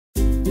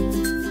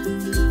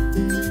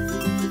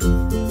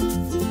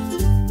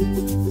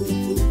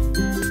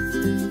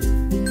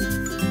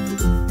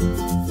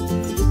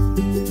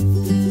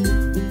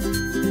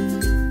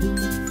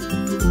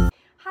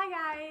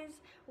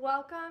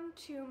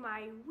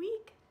my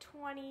week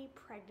 20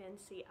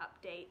 pregnancy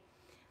update.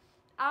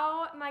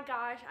 Oh my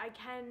gosh, I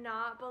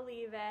cannot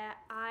believe it.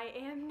 I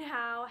am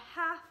now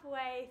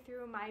halfway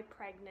through my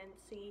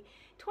pregnancy.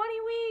 20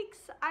 weeks!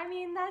 I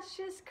mean, that's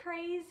just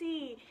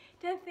crazy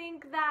to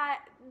think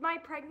that my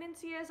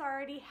pregnancy is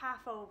already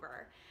half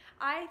over.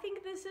 I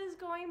think this is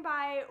going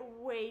by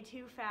way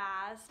too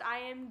fast. I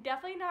am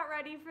definitely not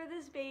ready for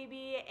this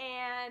baby,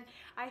 and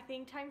I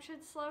think time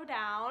should slow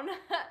down.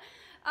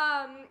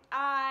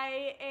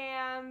 I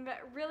am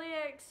really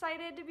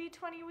excited to be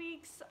 20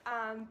 weeks,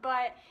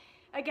 but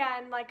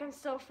again, like, I'm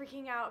still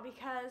freaking out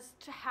because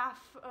half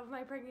of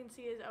my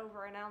pregnancy is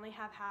over and I only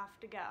have half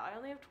to go. I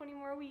only have 20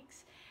 more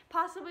weeks,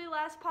 possibly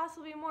less,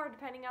 possibly more,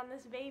 depending on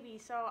this baby.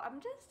 So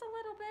I'm just a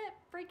little bit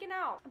freaking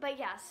out. But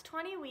yes,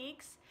 20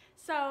 weeks.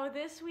 So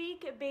this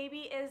week,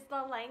 baby is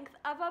the length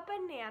of a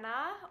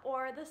banana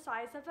or the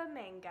size of a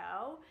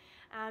mango.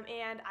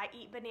 And I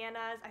eat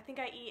bananas. I think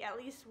I eat at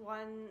least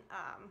one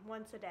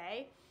once a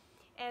day.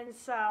 And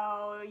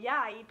so, yeah,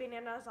 I eat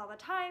bananas all the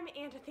time,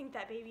 and to think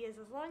that baby is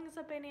as long as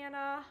a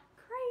banana,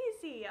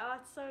 crazy. Oh,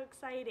 it's so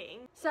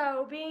exciting.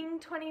 So, being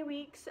 20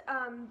 weeks,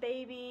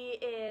 baby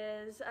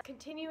is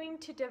continuing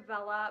to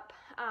develop.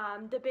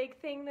 The big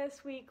thing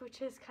this week,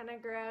 which is kind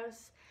of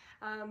gross,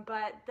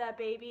 but the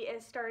baby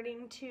is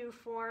starting to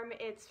form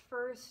its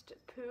first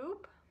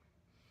poop.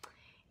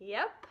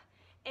 Yep.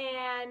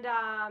 And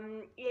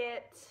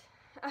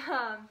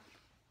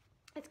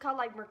it's called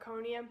like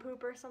meconium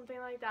poop or something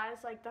like that.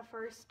 It's like the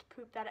first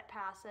poop that it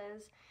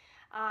passes.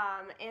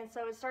 And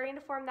so it's starting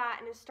to form that,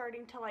 and it's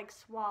starting to like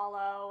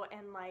swallow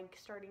and like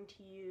starting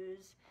to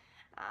use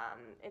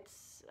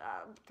its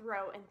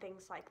throat and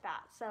things like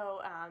that.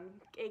 So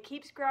it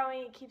keeps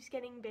growing, it keeps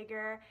getting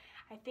bigger.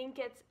 I think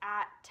it's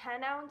at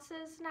 10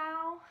 ounces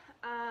now,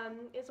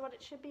 is what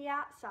it should be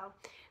at. So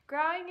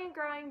growing and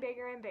growing,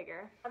 bigger and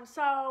bigger.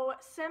 So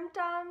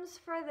symptoms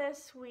for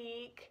this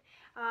week.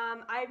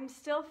 I'm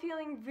still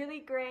feeling really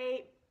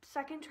great.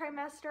 Second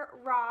trimester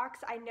rocks.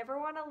 I never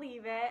want to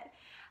leave it.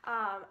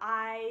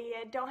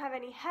 I don't have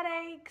any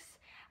headaches.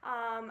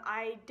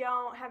 I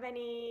don't have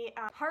any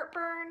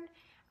heartburn.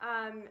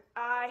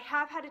 I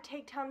have had to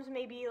take Tums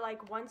maybe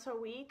like once a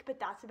week, but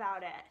that's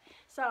about it.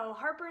 So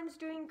heartburn's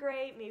doing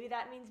great. Maybe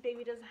that means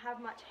baby doesn't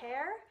have much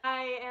hair.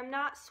 I am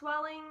not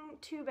swelling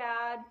too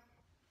bad.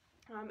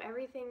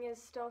 Everything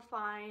is still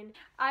fine.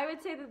 I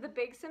would say that the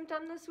big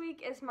symptom this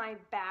week is my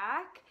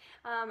back.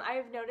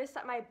 I've noticed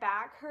that my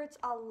back hurts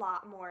a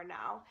lot more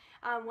now.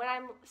 When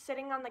I'm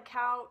sitting on the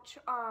couch,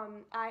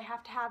 I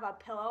have to have a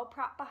pillow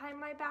prop behind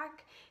my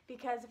back,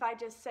 because if I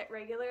just sit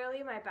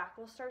regularly, my back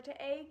will start to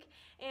ache.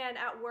 And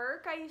at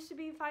work, I used to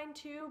be fine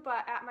too,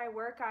 but at my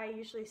work, I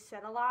usually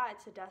sit a lot.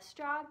 It's a desk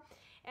job.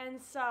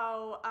 And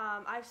so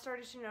I've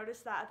started to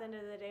notice that at the end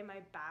of the day, my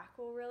back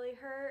will really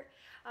hurt.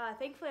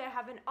 Thankfully, I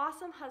have an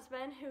awesome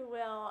husband who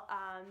will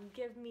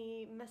give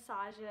me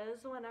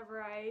massages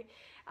whenever I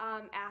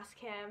ask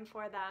him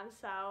for them.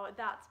 So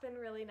that's been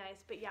really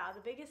nice. But yeah,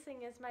 the biggest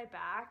thing is my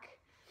back.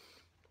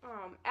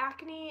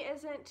 Acne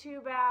isn't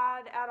too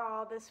bad at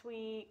all this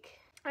week.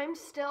 I'm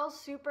still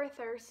super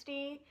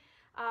thirsty.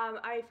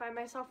 I find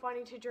myself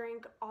wanting to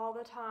drink all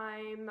the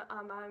time.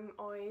 I'm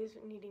always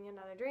needing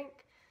another drink.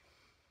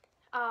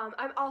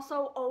 I'm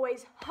also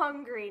always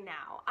hungry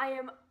now. I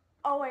am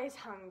always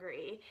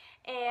hungry,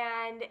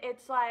 and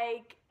it's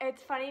like,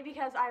 it's funny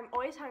because I'm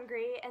always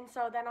hungry, and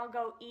so then I'll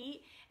go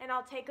eat and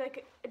I'll take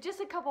like just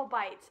a couple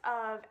bites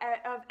of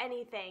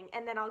anything,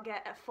 and then I'll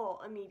get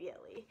full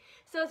immediately.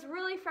 So it's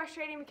really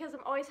frustrating because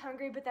I'm always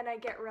hungry, but then I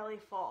get really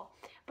full.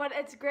 But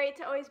it's great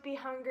to always be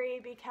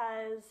hungry,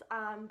 because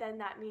then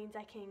that means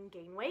I can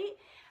gain weight.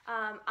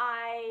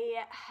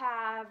 I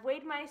have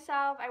weighed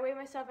myself. I weigh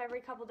myself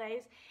every couple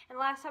days, and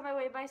last time I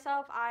weighed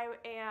myself, I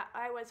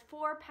was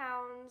 4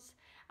 pounds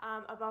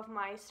above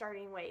my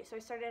starting weight. So I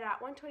started at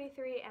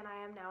 123, and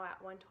I am now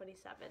at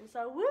 127.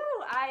 So woo!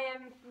 I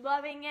am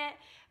loving it.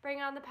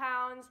 Bring on the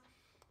pounds.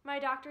 My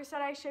doctor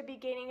said I should be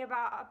gaining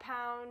about a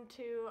pound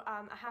to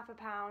a half a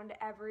pound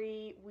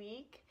every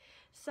week.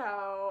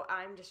 So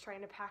I'm just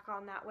trying to pack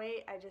on that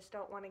weight. I just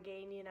don't want to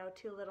gain, you know,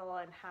 too little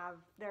and have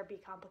there be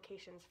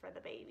complications for the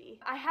baby.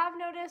 I have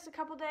noticed a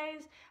couple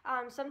days,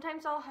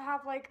 sometimes I'll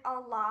have like a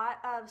lot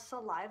of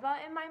saliva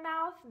in my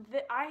mouth.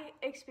 I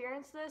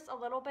experienced this a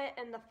little bit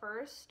in the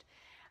first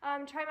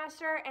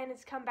trimester, and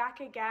it's come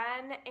back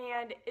again,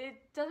 and it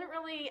doesn't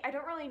really, I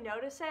don't really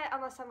notice it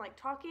unless I'm like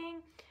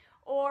talking,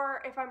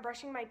 or if I'm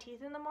brushing my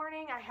teeth in the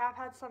morning. I have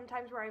had some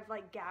times where I've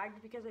like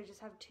gagged because I just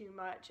have too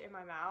much in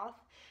my mouth.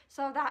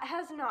 So that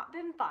has not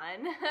been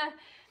fun.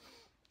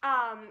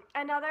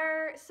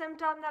 Another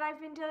symptom that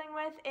I've been dealing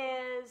with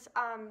is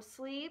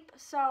sleep.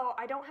 So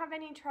I don't have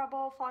any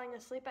trouble falling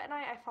asleep at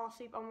night. I fall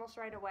asleep almost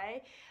right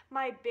away.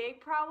 My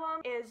big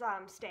problem is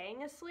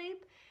staying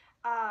asleep.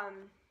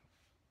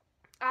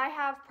 I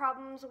have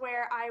problems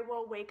where I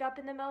will wake up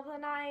in the middle of the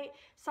night.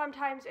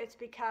 Sometimes it's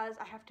because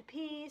I have to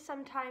pee,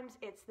 sometimes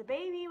it's the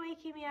baby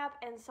waking me up,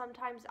 and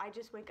sometimes I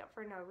just wake up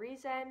for no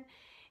reason.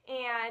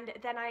 And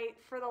then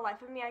for the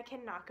life of me, I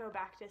cannot go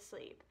back to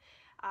sleep.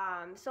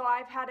 So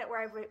I've had it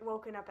where I've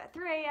woken up at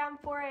 3 a.m.,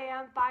 4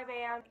 a.m., 5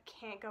 a.m.,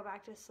 can't go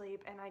back to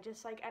sleep, and I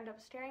just like end up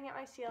staring at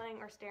my ceiling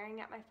or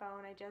staring at my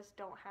phone. I just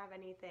don't have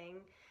anything.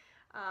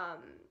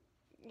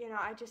 You know,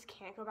 I just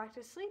can't go back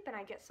to sleep, and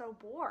I get so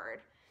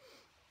bored.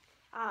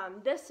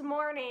 This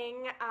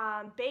morning,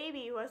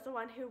 Baby was the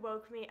one who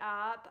woke me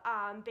up.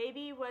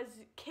 Baby was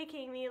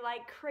kicking me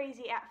like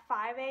crazy at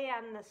 5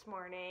 a.m. this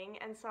morning,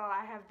 and so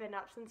I have been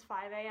up since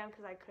 5 a.m.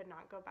 because I could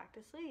not go back to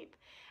sleep.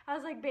 I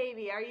was like,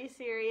 baby, are you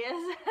serious?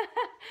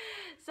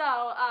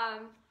 So,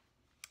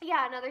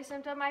 yeah, another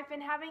symptom I've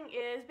been having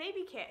is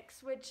baby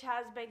kicks, which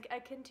has been a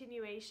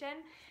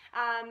continuation.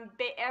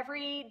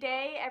 Every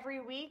day, every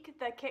week,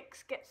 the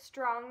kicks get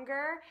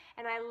stronger,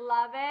 and I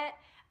love it.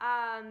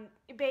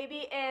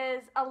 Baby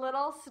is a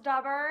little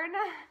stubborn,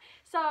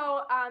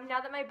 so now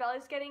that my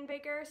belly's getting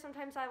bigger,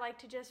 sometimes I like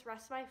to just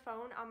rest my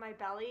phone on my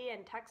belly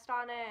and text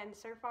on it and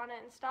surf on it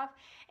and stuff,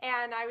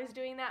 and I was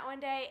doing that one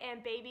day,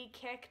 and Baby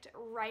kicked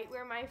right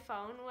where my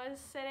phone was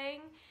sitting,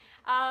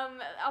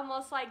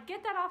 almost like,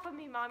 get that off of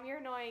me, Mom, you're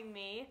annoying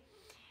me.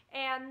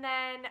 And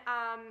then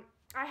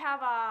I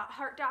have a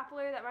heart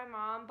Doppler that my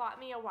mom bought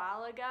me a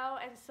while ago,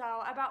 and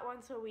so about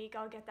once a week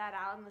I'll get that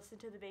out and listen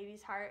to the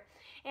baby's heart.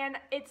 And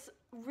it's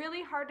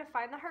really hard to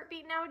find the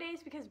heartbeat nowadays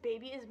because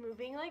Baby is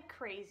moving like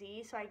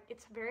crazy, so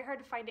it's very hard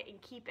to find it and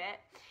keep it.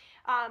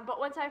 But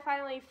once I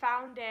finally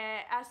found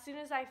it, as soon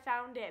as I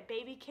found it,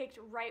 Baby kicked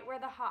right where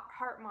the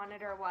heart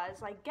monitor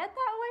was. Like, get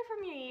that away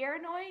from me, you're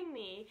annoying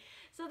me.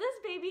 So this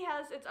baby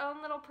has its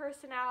own little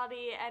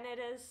personality, and it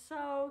is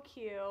so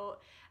cute.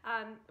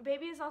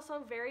 Baby is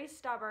also very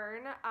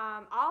stubborn.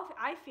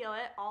 I feel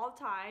it all the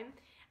time.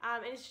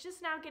 And it's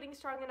just now getting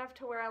strong enough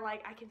to where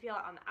like I can feel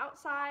it on the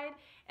outside,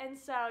 and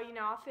so, you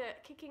know, I'll feel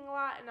it kicking a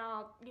lot, and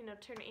I'll, you know,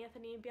 turn to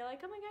Anthony and be like,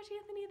 oh my gosh,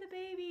 Anthony, the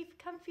baby,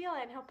 come feel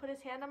it, and he'll put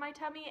his hand on my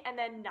tummy, and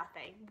then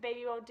nothing. The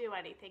baby won't do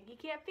anything. He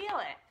can't feel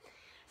it.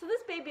 So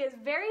this baby is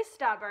very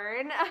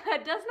stubborn,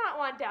 does not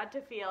want Dad to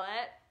feel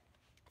it.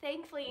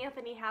 Thankfully,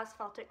 Anthony has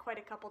felt it quite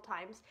a couple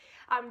times.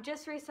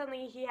 Just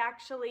recently, he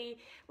actually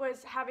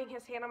was having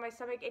his hand on my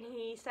stomach, and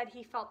he said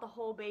he felt the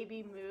whole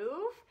baby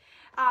move,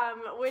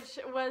 which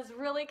was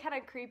really kind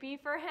of creepy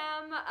for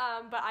him,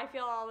 but I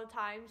feel it all the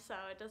time, so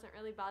it doesn't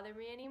really bother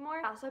me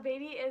anymore. So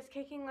Baby is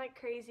kicking like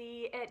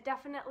crazy. It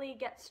definitely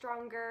gets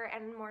stronger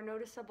and more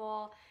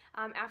noticeable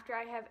after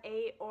I have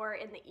ate or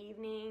in the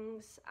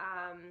evenings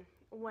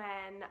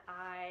when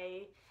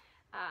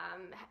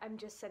I'm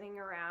just sitting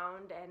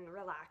around and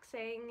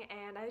relaxing,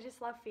 and I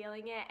just love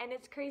feeling it. And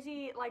it's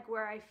crazy like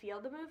where I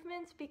feel the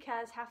movements,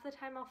 because half the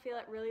time I'll feel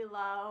it really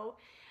low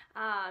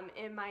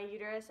in my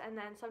uterus, and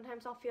then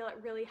sometimes I'll feel it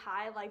really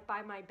high like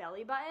by my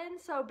belly button.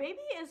 So Baby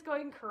is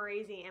going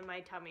crazy in my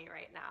tummy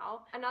right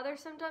now. Another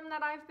symptom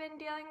that I've been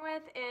dealing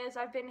with is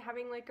I've been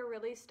having like a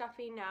really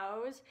stuffy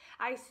nose.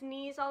 I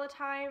sneeze all the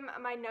time.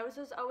 My nose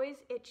is always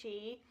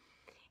itchy.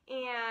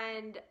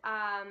 And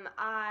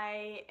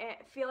I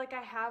feel like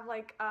I have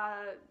like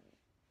a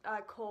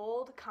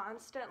cold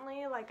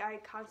constantly, like I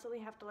constantly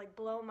have to like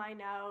blow my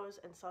nose,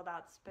 and so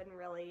that's been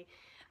really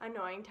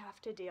annoying to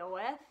have to deal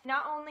with.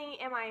 Not only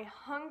am I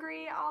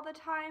hungry all the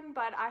time,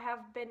 but I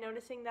have been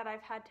noticing that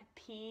I've had to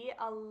pee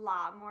a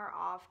lot more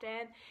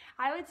often.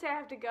 I would say I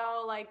have to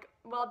go like,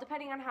 well,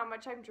 depending on how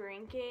much I'm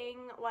drinking,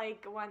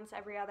 like once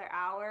every other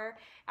hour.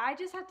 I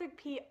just have to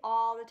pee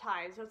all the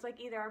time. So it's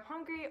like either I'm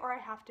hungry or I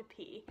have to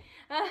pee.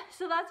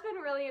 So that's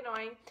been really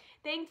annoying.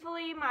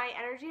 Thankfully, my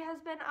energy has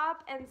been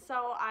up, and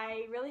so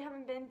I really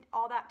haven't been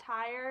all that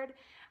tired.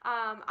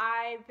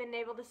 I've been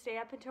able to stay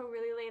up until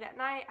really late at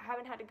night. I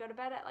haven't had to go to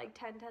bed at like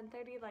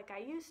 10:30 like I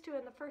used to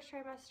in the first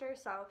trimester,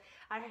 so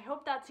I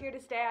hope that's here to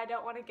stay. I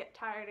don't want to get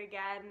tired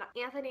again.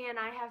 Anthony and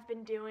I have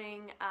been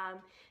doing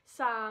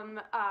some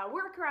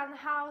work around the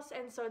house,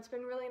 and so it's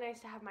been really nice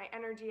to have my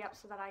energy up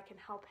so that I can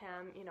help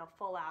him, you know,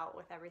 full out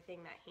with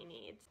everything that he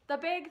needs. The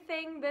big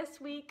thing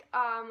this week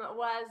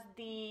was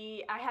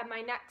I had my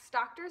next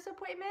doctor's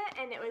appointment,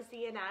 and it was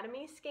the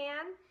anatomy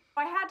scan.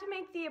 I had to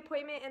make the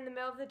appointment in the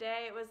middle of the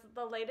day. It was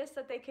the latest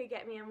that they could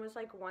get me in was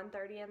like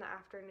 1:30 in the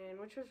afternoon,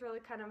 which was really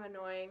kind of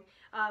annoying,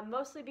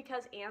 mostly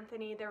because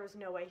Anthony, there was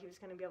no way he was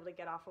going to be able to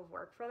get off of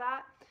work for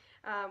that,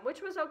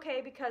 which was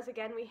okay because,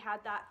 again, we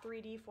had that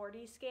 3D,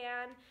 4D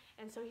scan,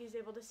 and so he's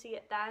able to see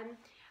it then.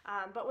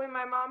 But when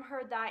my mom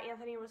heard that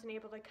Anthony wasn't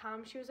able to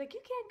come, she was like,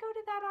 you can't go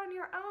to that on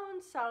your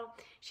own. So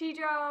she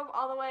drove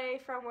all the way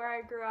from where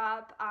I grew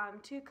up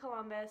to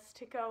Columbus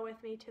to go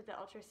with me to the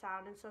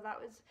ultrasound, and so that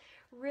was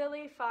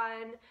really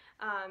fun.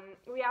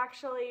 We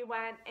actually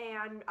went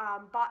and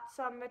bought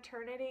some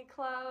maternity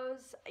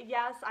clothes.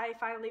 Yes, I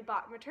finally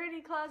bought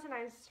maternity clothes, and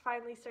I was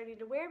finally starting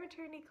to wear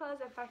maternity clothes.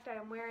 In fact, I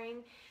am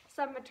wearing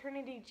some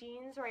maternity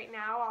jeans right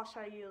now. I'll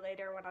show you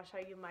later when I'll show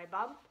you my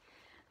bump.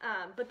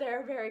 But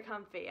they're very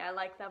comfy. I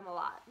like them a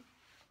lot.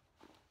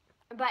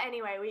 But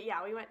anyway,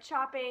 we went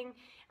shopping,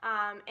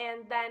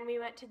 and then we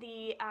went to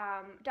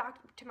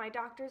to my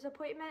doctor's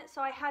appointment.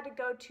 So I had to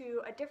go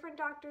to a different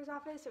doctor's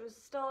office. It was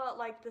still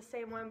like the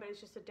same one, but it's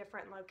just a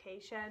different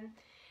location.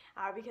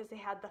 because they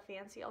had the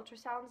fancy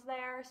ultrasounds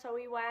there. So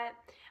we went,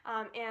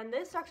 and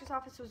this doctor's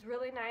office was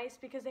really nice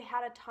because they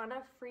had a ton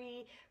of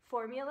free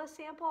formula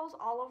samples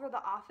all over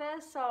the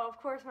office. So of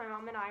course my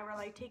mom and I were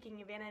like taking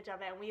advantage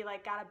of it, and we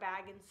like got a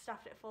bag and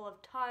stuffed it full of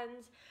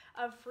tons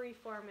of free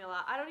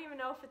formula. I don't even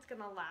know if it's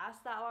gonna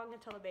last that long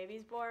until the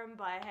baby's born,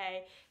 but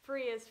hey,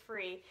 free is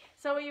free.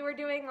 So we were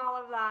doing all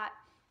of that,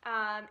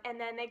 and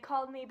then they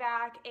called me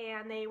back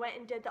and they went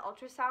and did the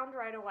ultrasound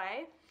right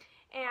away.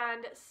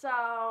 And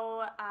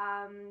so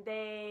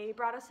they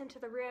brought us into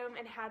the room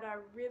and had a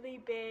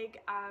really big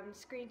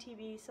screen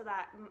TV so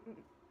that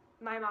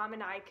my mom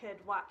and I could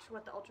watch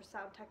what the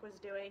ultrasound tech was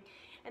doing.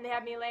 And they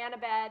had me lay on a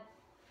bed,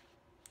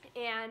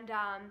 and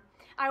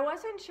I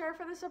wasn't sure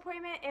for this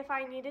appointment if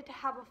I needed to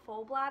have a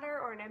full bladder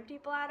or an empty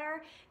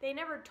bladder. They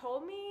never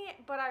told me,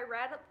 but I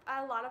read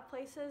a lot of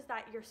places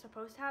that you're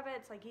supposed to have it.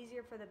 It's like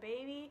easier for the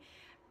baby.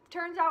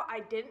 Turns out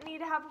I didn't need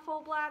to have a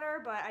full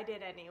bladder, but I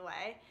did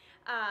anyway.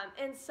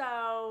 And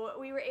so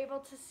we were able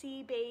to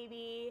see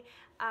baby.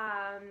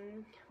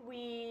 The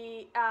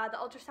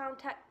ultrasound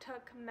tech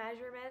took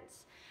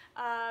measurements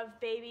of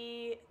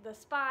baby, the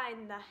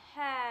spine, the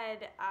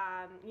head,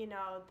 you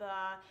know,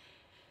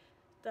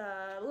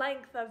 the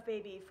length of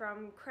baby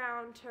from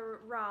crown to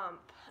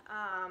rump,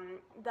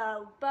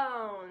 the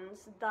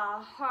bones, the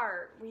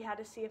heart. We had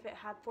to see if it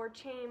had 4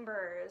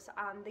 chambers,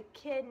 the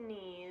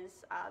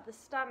kidneys, the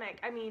stomach.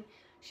 I mean,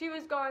 she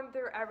was going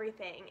through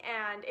everything,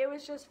 and it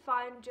was just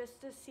fun just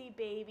to see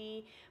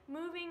baby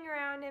moving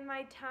around in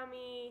my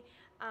tummy.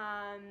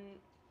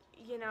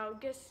 You know,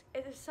 just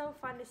it is so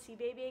fun to see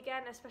baby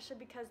again, especially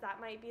because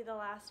that might be the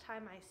last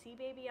time I see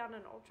baby on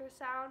an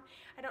ultrasound.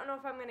 I don't know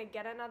if I'm going to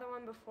get another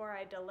one before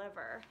I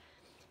deliver.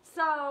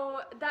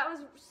 So that was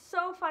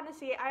so fun to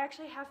see. I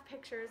actually have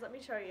pictures. Let me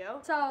show you.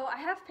 So I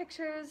have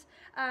pictures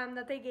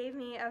that they gave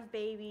me of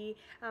baby.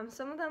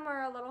 Some of them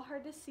are a little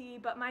hard to see,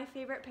 but my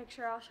favorite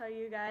picture I'll show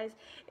you guys.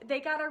 They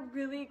got a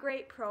really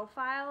great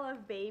profile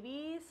of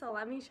baby. So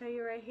let me show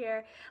you right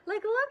here.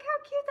 Like, look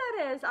how cute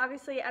that is.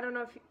 Obviously, I don't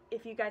know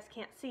if you guys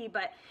can't see,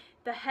 but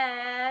the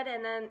head,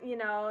 and then, you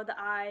know, the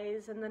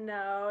eyes and the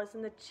nose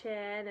and the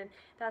chin, and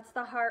that's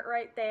the heart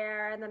right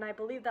there, and then I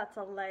believe that's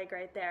a leg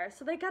right there.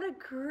 So they got a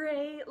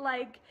great,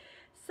 like,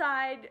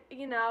 side,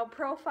 you know,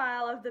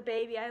 profile of the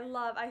baby. I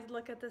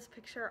look at this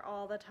picture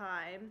all the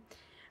time.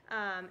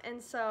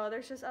 And so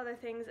there's just other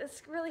things.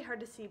 It's really hard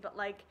to see, but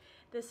like,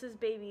 this is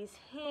baby's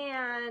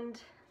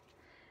hand.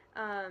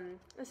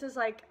 This is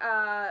like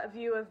a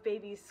view of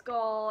baby's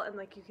skull, and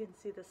like you can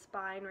see the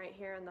spine right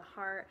here and the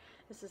heart.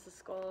 This is the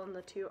skull and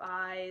the 2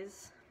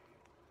 eyes.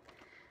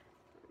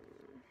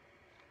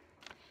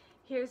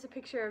 Here's a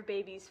picture of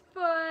baby's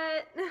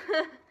foot.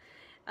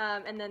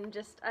 And then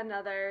just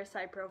another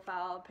side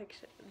profile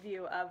picture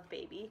view of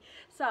baby.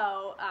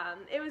 So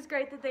it was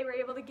great that they were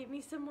able to give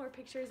me some more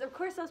pictures. Of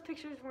course, those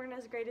pictures weren't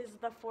as great as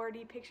the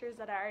 4D pictures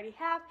that I already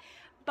have,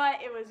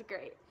 but it was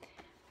great.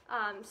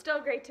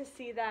 Still great to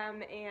see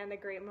them, and a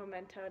great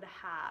memento to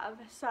have.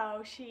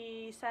 So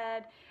she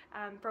said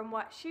from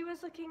what she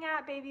was looking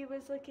at, baby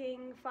was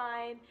looking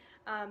fine,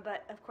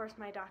 but of course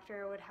my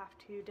doctor would have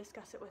to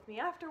discuss it with me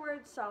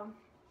afterwards. So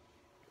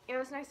it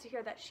was nice to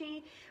hear that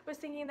she was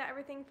thinking that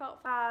everything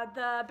felt fine.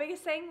 The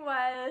biggest thing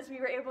was we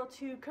were able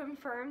to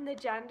confirm the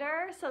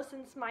gender. So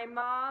since my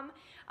mom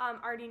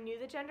already knew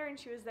the gender and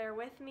she was there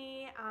with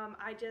me,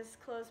 I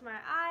just closed my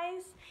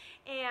eyes,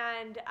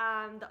 and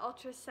the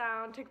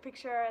ultrasound took a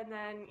picture and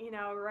then, you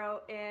know,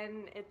 wrote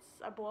in it's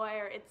a boy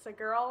or it's a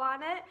girl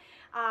on it.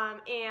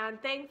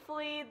 And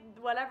thankfully,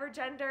 whatever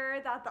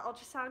gender that the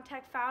ultrasound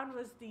tech found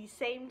was the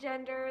same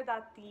gender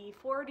that the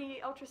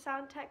 4D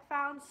ultrasound tech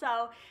found.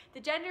 So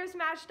the genders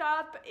matched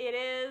up. It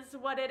is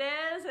what it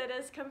is. It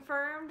is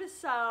confirmed.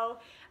 So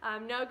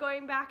no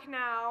going back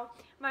now.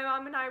 My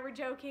mom and I were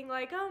joking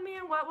like, oh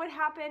man, what would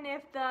happen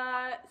if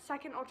the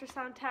second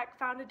ultrasound tech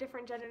found a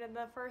different gender than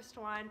the first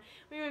one?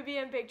 We would be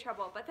in big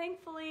trouble. But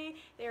thankfully,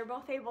 they were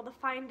both able to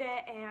find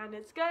it, and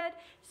it's good.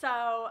 So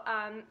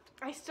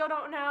I still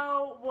don't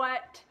know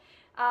what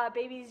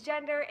baby's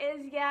gender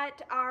is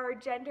yet. Our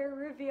gender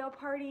reveal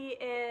party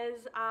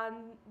is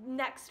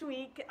next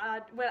week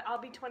when I'll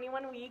be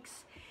 21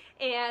 weeks,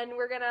 and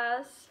we're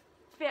gonna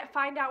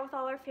find out with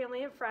all our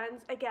family and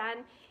friends.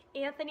 Again,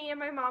 Anthony and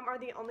my mom are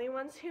the only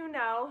ones who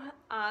know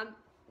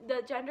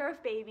the gender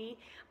of baby.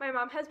 My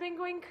mom has been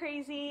going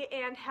crazy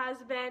and has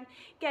been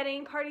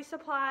getting party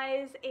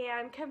supplies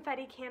and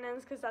confetti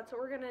cannons, because that's what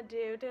we're gonna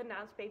do to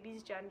announce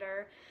baby's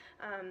gender.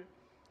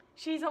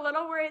 She's a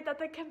little worried that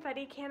the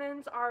confetti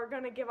cannons are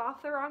going to give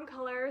off the wrong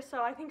color,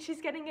 so I think she's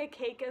getting a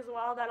cake as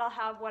well that'll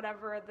have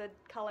whatever the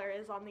color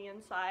is on the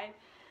inside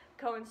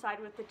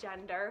coincide with the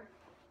gender.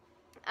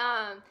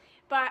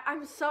 But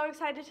I'm so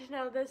excited to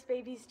know this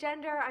baby's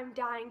gender. I'm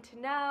dying to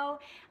know.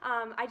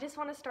 I just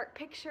want to start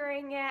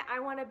picturing it. I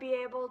want to be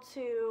able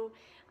to,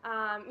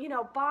 you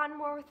know, bond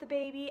more with the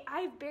baby.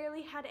 I've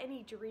barely had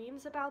any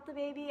dreams about the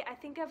baby. I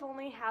think I've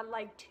only had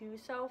like 2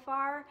 so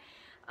far.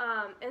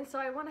 And so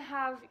I want to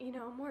have, you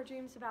know, more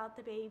dreams about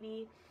the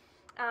baby.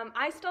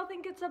 I still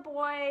think it's a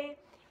boy,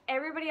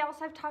 Everybody else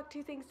I've talked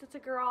to thinks it's a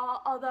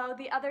girl, although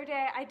the other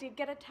day I did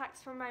get a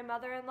text from my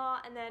mother-in-law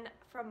and then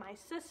from my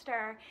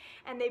sister,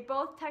 and they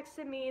both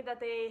texted me that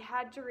they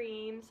had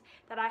dreams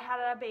that I had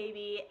a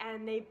baby,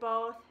 and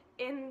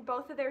in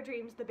both of their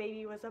dreams, the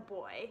baby was a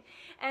boy.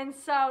 And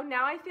so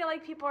now I feel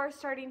like people are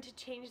starting to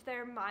change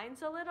their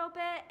minds a little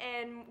bit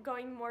and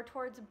going more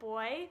towards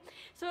boy.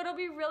 So it'll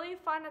be really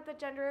fun at the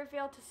gender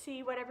reveal to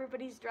see what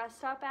everybody's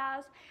dressed up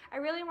as. I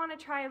really want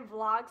to try and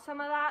vlog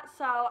some of that,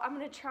 so I'm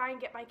going to try and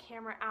get my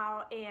camera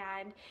out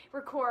and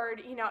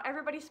record. You know,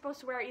 everybody's supposed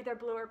to wear either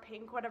blue or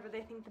pink, whatever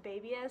they think the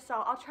baby is,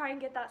 so I'll try and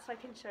get that so I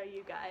can show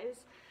you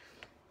guys.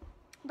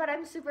 But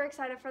I'm super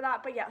excited for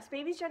that. But yes,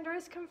 baby's gender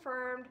is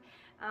confirmed.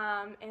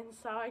 And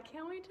so I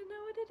can't wait to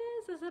know what it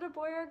is. Is it a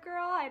boy or a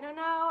girl? I don't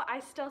know.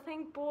 I still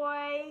think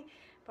boy,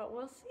 but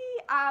we'll see.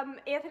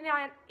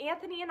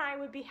 Anthony and I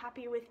would be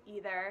happy with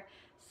either.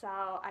 So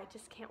I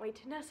just can't wait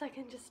to know so I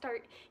can just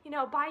start, you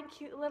know, buying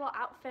cute little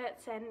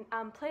outfits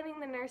and planning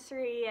the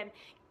nursery and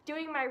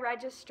doing my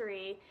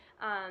registry.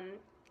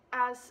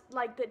 As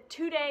like the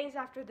 2 days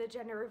after the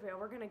gender reveal,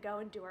 we're gonna go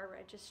and do our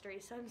registry.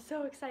 So I'm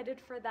so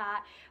excited for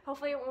that.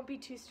 Hopefully it won't be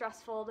too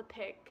stressful to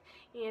pick,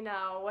 you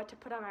know, what to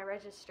put on my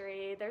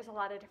registry. There's a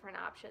lot of different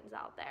options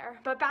out there.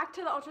 But back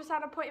to the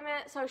ultrasound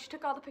appointment. So she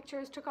took all the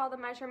pictures, took all the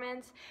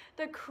measurements.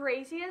 The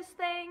craziest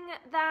thing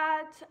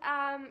that,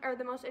 or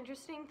the most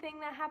interesting thing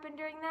that happened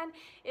during then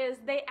is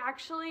they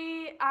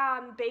actually,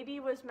 baby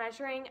was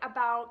measuring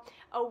about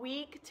a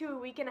week to a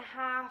week and a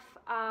half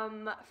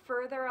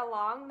further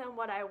along than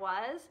what I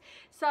was.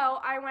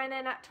 So I went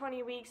in at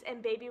 20 weeks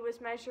and baby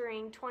was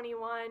measuring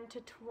 21 to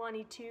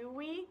 22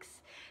 weeks.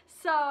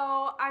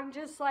 So I'm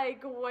just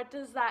like, what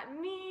does that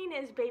mean?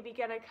 Is baby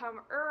gonna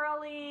come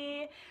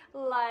early?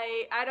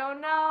 Like, I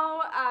don't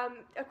know.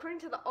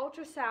 According to the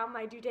ultrasound,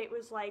 my due date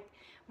was like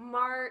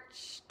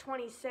March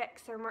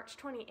 26th or March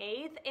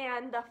 28th,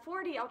 and the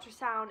 4D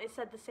ultrasound, it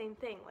said the same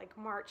thing, like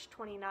March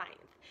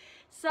 29th.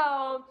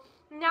 So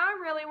now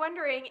I'm really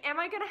wondering, am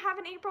I going to have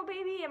an April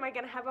baby? Am I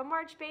going to have a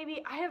March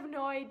baby? I have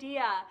no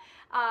idea.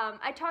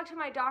 I talked to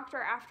my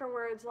doctor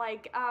afterwards,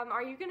 like,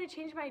 are you going to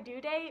change my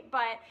due date?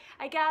 But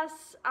I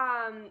guess,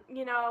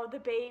 you know, the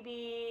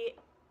baby,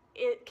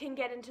 it can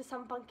get into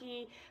some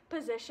funky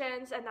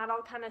positions and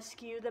that'll kind of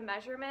skew the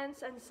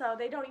measurements, and so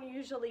they don't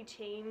usually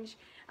change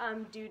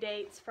due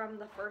dates from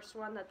the first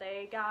one that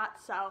they got.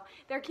 So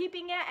they're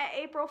keeping it at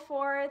April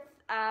 4th.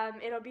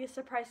 It'll be a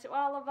surprise to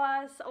all of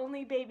us.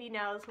 Only baby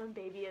knows when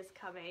baby is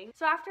coming.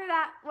 So after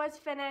that was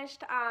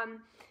finished,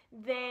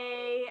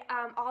 they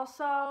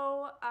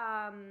also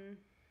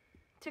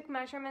took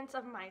measurements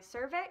of my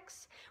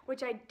cervix,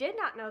 which I did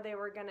not know they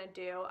were gonna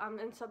do,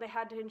 and so they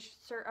had to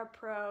insert a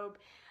probe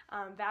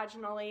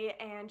vaginally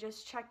and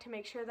just check to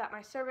make sure that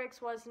my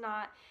cervix was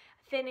not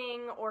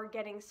thinning or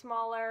getting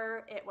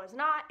smaller. It was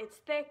not. It's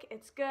thick.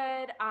 It's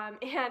good.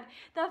 And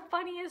the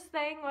funniest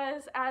thing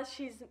was, as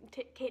she's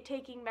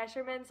taking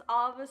measurements,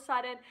 all of a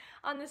sudden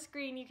on the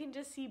screen you can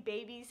just see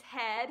baby's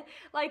head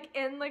like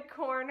in the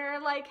corner,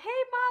 like,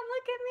 hey mom,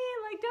 look at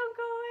me, like, don't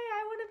go away,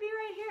 I want to be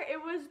right here.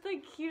 It was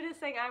the cutest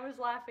thing. I was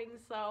laughing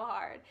so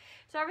hard.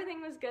 So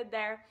everything was good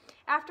there.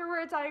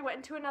 Afterwards I went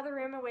into another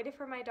room and waited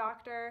for my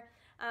doctor.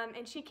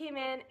 And she came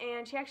in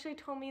and she actually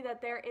told me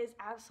that there is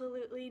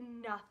absolutely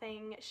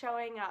nothing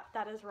showing up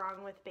that is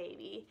wrong with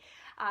baby.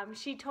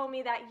 She told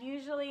me that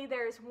usually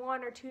there's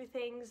one or two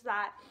things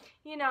that,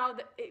 you know,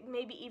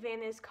 maybe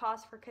even is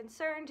cause for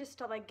concern just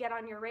to like get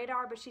on your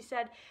radar. But she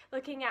said,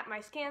 looking at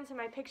my scans and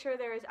my picture,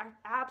 there is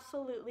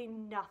absolutely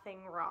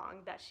nothing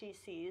wrong that she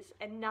sees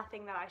and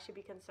nothing that I should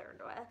be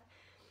concerned with.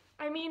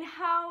 I mean,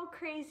 how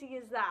crazy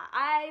is that?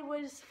 I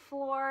was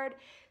floored.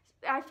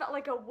 I felt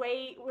like a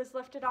weight was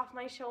lifted off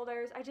my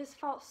shoulders. I just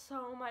felt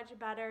so much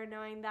better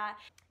knowing that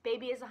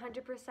baby is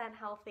 100%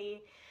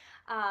 healthy.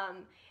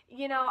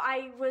 You know,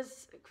 I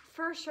was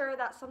for sure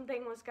that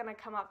something was going to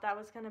come up that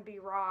was going to be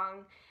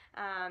wrong.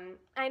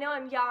 I know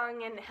I'm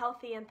young and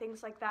healthy and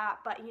things like that,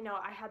 but you know,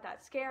 I had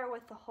that scare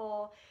with the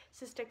whole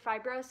cystic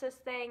fibrosis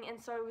thing,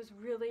 and so I was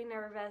really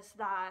nervous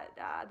that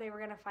they were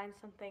going to find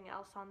something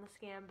else on the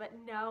scan. But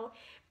no,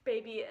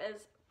 baby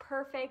is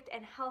perfect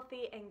and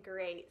healthy and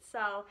great.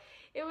 So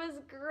it was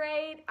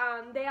great.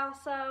 They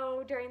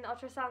also, during the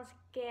ultrasound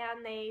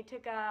scan, they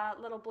took a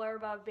little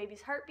blurb of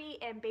baby's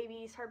heartbeat, and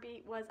baby's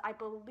heartbeat was, I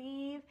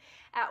believe,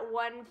 at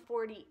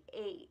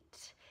 148.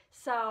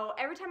 So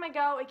every time I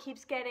go, it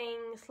keeps getting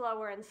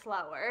slower and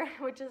slower,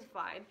 which is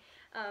fine.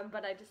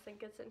 But I just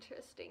think it's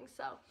interesting.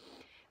 So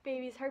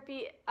baby's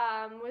heartbeat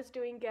was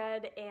doing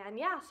good, and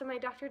yeah, so my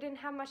doctor didn't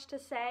have much to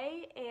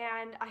say,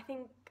 and I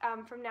think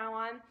from now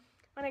on,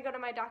 when I go to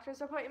my doctor's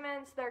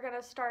appointments, they're going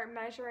to start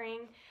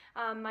measuring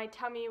my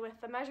tummy with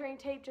the measuring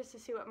tape just to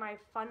see what my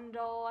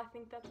fundal, I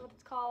think that's what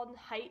it's called,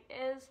 height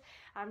is,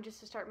 just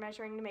to start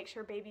measuring to make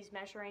sure baby's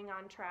measuring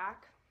on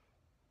track.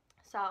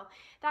 So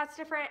that's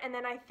different. And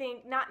then I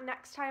think, not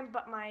next time,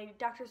 but my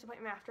doctor's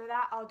appointment after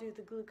that, I'll do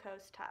the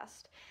glucose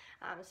test.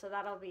 So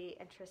that'll be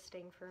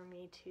interesting for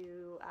me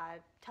to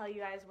tell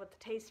you guys what the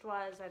taste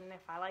was and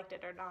if I liked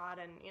it or not,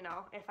 and you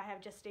know, if I have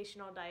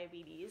gestational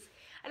diabetes.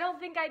 I don't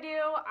think I do.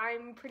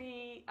 I'm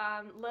pretty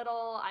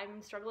little.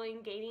 I'm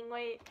struggling gaining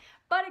weight,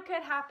 but it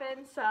could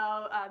happen,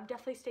 so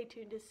definitely stay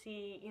tuned to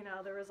see, you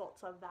know, the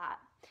results of that.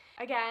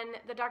 Again,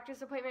 the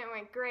doctor's appointment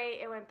went great.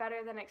 It went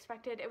better than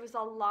expected. It was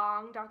a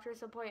long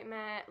doctor's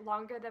appointment,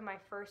 longer than my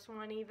first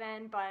one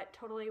even, but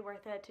totally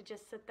worth it to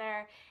just sit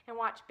there and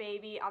watch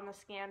baby on the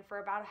scan for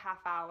about a half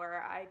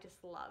hour. I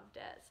just loved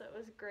it. So it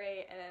was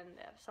great and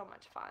so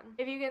much fun.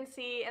 If you can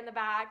see in the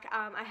back,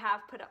 I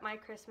have put up my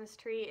Christmas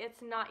tree.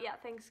 It's not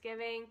yet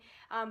Thanksgiving,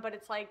 but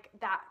it's like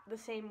that the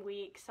same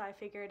week, so I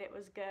figured it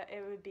was good.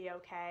 It would be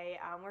okay.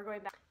 We're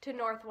going back to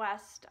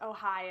Northwest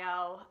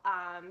Ohio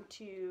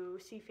to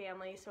see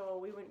family, so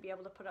we wouldn't be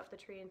able to put up the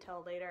tree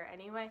until later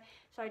anyway,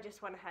 so I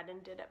just went ahead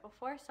and did it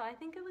before, so I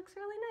think it looks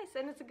really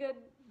nice, and it's a good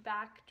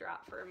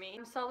backdrop for me.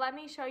 So let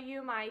me show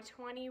you my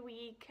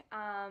 20-week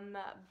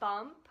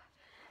bump,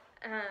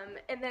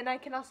 and then I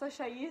can also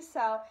show you,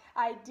 so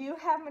I do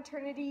have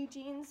maternity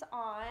jeans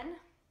on.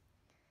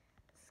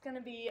 It's gonna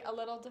be a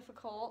little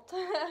difficult,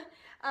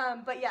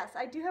 but yes,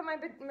 I do have my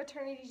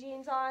maternity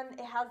jeans on.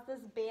 It has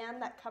this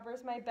band that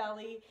covers my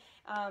belly.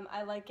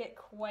 I like it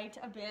quite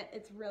a bit.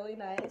 It's really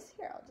nice.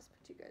 Here, I'll just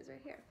put you guys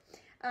right here.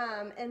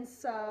 And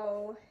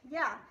so,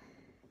 yeah,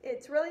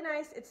 it's really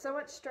nice. It's so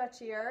much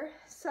stretchier.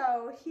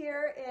 So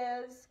here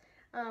is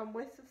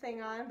with the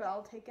thing on, but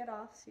I'll take it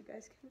off so you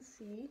guys can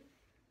see.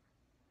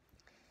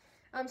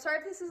 I'm sorry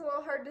if this is a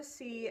little hard to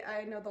see.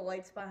 I know the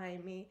light's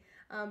behind me,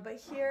 but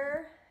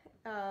here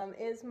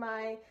is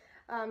my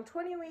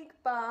 20-week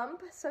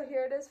bump. So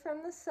here it is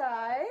from the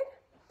side.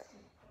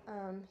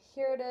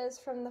 Here it is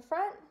from the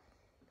front.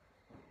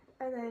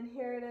 And then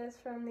here it is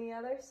from the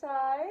other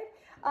side.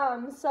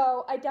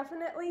 So I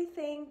definitely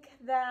think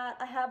that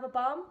I have a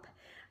bump.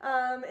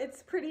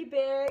 It's pretty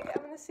big.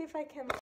 I'm gonna see if I can